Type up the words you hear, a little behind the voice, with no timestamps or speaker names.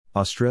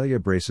Australia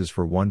braces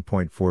for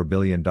 $1.4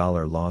 billion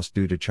loss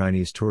due to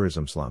Chinese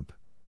tourism slump.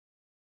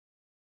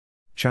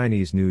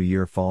 Chinese New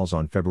Year falls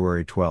on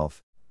February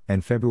 12,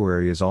 and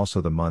February is also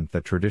the month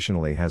that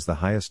traditionally has the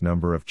highest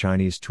number of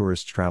Chinese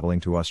tourists traveling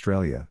to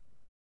Australia.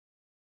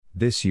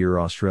 This year,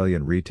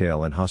 Australian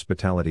retail and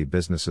hospitality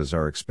businesses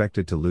are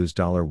expected to lose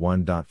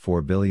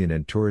 $1.4 billion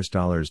in tourist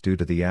dollars due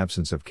to the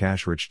absence of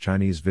cash-rich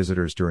Chinese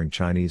visitors during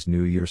Chinese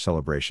New Year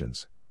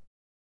celebrations.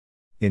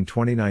 In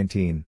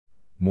 2019,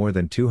 more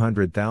than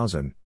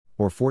 200,000,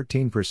 or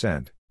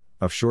 14%,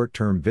 of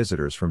short-term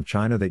visitors from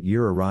China that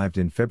year arrived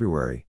in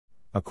February,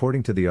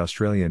 according to the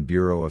Australian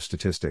Bureau of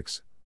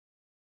Statistics.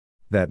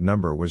 That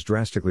number was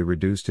drastically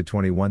reduced to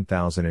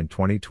 21,000 in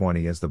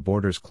 2020 as the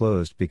borders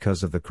closed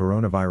because of the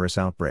coronavirus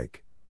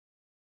outbreak.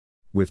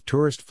 With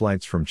tourist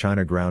flights from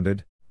China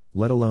grounded,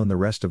 let alone the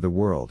rest of the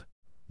world,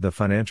 the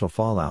financial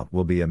fallout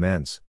will be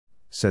immense,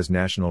 says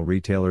National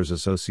Retailers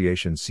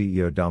Association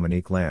CEO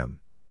Dominique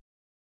Lam.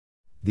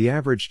 The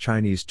average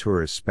Chinese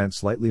tourist spent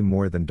slightly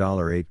more than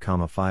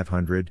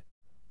 $8,500,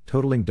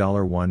 totaling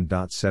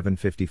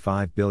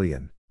 $1.755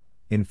 billion,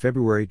 in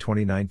February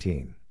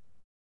 2019.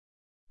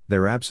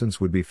 Their absence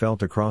would be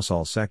felt across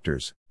all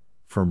sectors,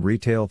 from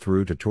retail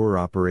through to tour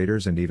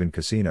operators and even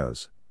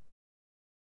casinos.